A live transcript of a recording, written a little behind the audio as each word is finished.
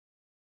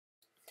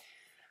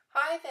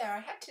Hi there,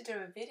 I had to do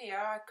a video.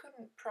 I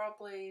couldn't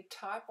probably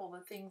type all the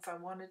things I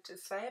wanted to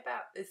say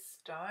about this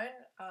stone.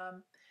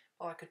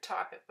 Well, I could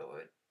type it, but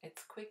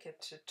it's quicker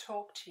to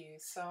talk to you,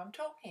 so I'm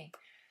talking.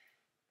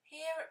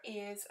 Here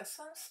is a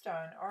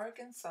sunstone,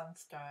 Oregon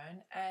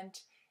Sunstone, and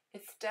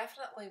it's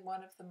definitely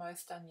one of the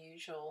most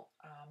unusual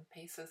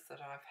pieces that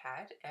I've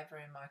had ever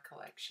in my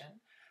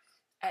collection.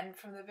 And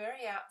from the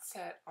very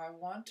outset, I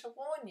want to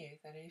warn you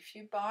that if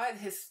you buy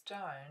this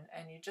stone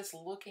and you're just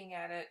looking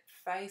at it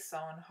face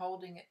on,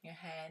 holding it in your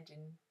hand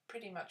in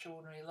pretty much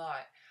ordinary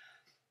light,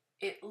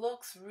 it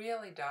looks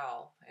really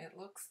dull. It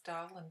looks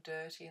dull and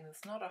dirty, and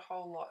there's not a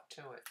whole lot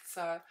to it.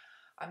 So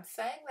I'm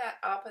saying that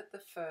up at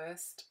the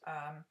first.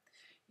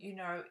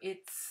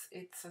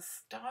 It's a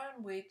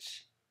stone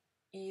which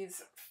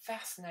is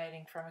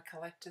fascinating from a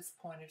collector's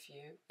point of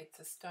view. It's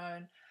a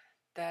stone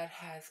that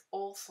has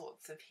all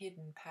sorts of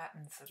hidden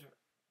patterns that are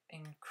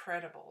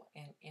incredible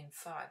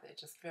inside. They're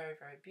just very,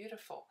 very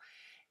beautiful.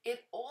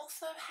 It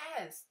also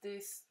has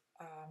this,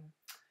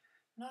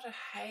 not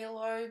a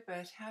halo,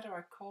 but how do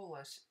I call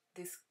it?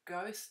 This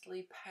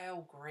ghostly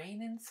pale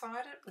green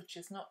inside it, which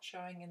is not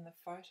showing in the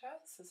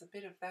photos. There's a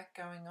bit of that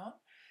going on.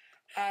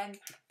 And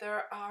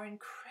there are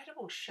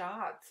incredible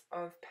shards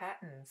of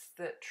patterns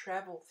that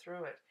travel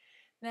through it.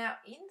 Now,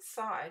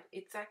 inside,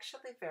 it's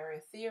actually very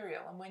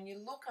ethereal, and when you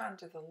look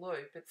under the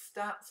loupe, it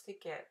starts to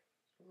get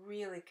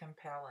really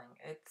compelling.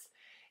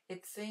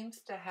 It seems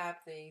to have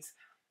these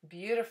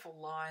beautiful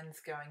lines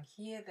going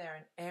here, there,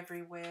 and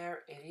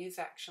everywhere. It is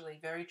actually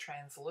very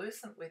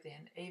translucent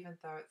within, even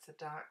though it's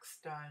a dark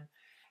stone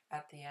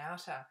at the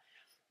outer.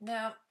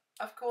 Now,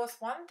 of course,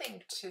 one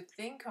thing to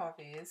think of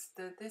is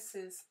that this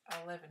is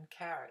 11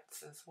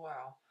 carats as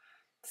well.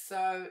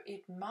 So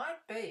it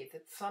might be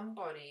that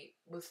somebody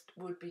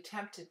would be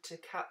tempted to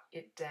cut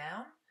it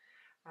down.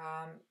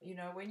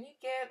 When you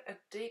get a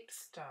deep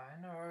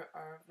stone or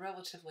a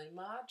relatively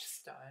large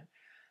stone,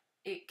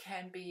 it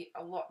can be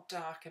a lot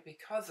darker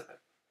because of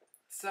it.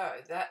 So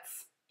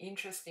that's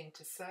interesting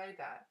to say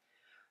that.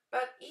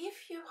 But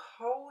if you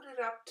hold it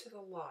up to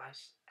the light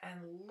and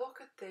look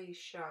at these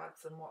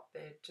shards and what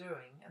they're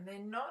doing, and they're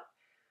not,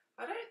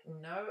 I don't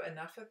know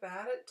enough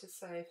about it to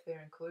say if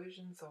they're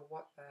inclusions or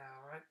what they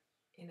are.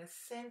 In a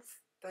sense,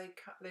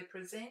 they're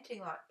presenting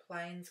like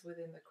planes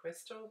within the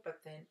crystal, but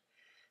then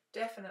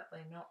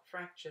definitely not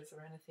fractures or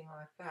anything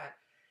like that.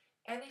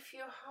 And if you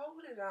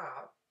hold it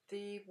up,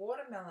 the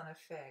watermelon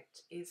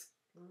effect is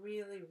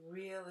really,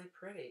 really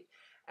pretty.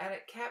 And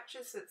it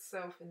captures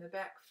itself in the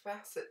back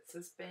facets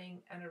as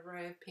being an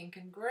array of pink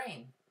and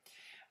green.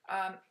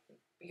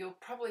 You're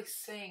probably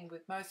seeing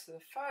with most of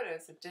the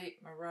photos a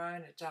deep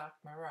maroon, a dark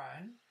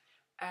maroon,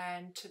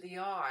 and to the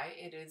eye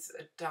it is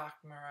a dark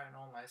maroon,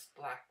 almost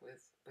black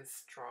with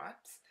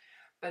stripes.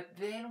 But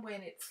then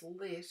when it's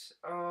lit,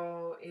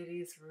 oh, it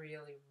is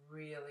really,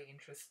 really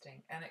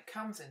interesting, and it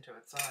comes into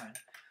its own.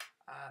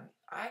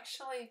 I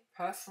actually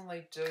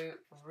personally do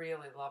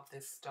really love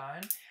this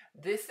stone.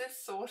 This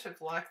is sort of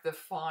like the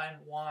fine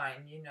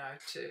wine,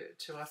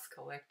 to us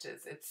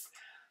collectors. It's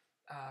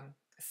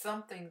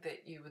something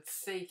that you would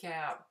seek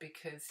out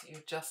because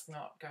you're just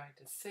not going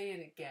to see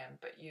it again,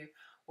 but you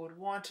would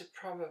want to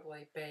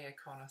probably be a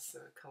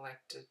connoisseur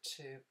collector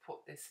to put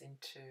this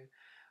into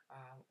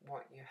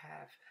what you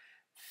have.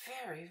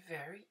 Very,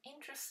 very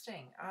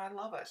interesting. I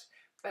love it.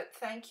 But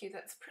thank you.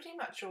 That's pretty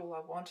much all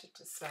I wanted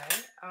to say.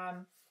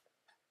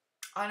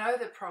 I know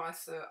the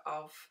price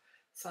of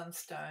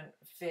sunstone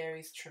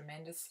varies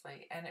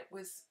tremendously, and it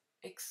was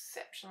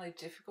exceptionally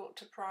difficult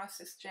to price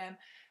this gem,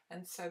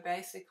 and so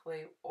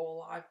basically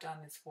all I've done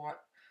is what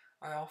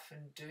I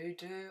often do.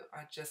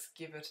 I just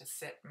give it a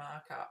set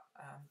markup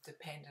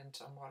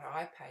dependent on what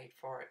I paid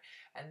for it,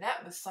 and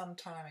that was some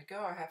time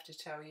ago, I have to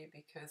tell you,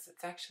 because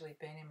it's actually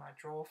been in my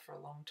drawer for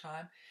a long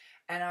time,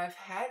 and I've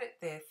had it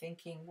there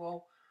thinking,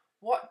 well,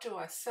 what do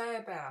I say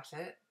about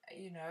it?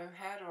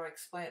 How do I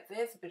explain it?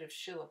 There's a bit of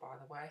schiller, by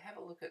the way. Have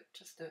a look at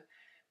just a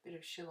bit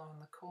of schiller in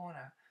the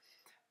corner.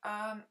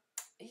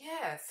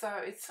 Yeah, so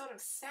it's sort of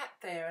sat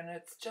there, and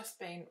it's just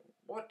been,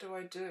 what do?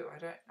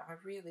 I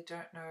really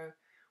don't know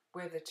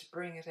whether to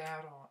bring it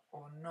out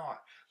or not.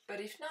 But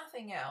if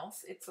nothing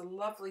else, it's a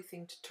lovely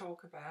thing to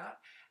talk about,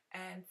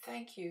 and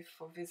thank you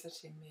for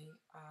visiting me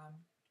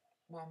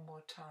one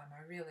more time.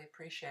 I really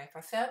appreciate it. If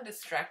I sound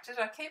distracted,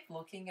 I keep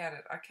looking at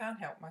it. I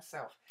can't help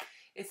myself.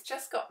 It's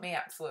just got me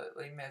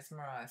absolutely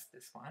mesmerised,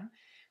 this one,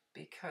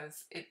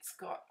 because it's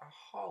got a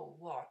whole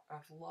lot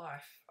of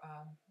life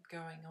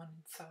going on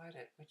inside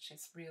it, which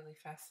is really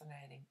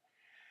fascinating.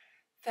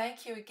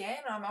 Thank you again.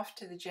 I'm off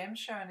to the Gem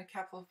Show in a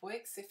couple of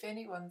weeks. If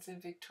anyone's in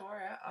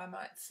Victoria, I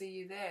might see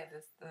you there.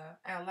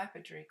 Our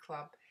Lapidary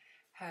Club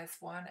has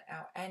one,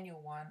 our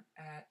annual one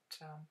at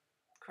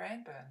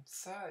Cranbourne.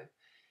 So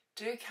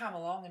do come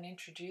along and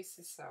introduce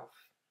yourself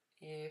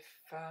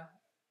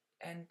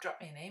and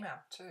drop me an email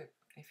too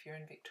if you're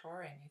in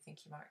Victoria and you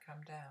think you might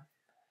come down.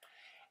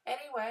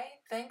 Anyway,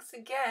 thanks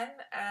again,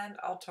 and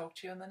I'll talk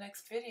to you in the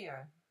next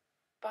video.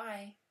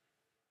 Bye.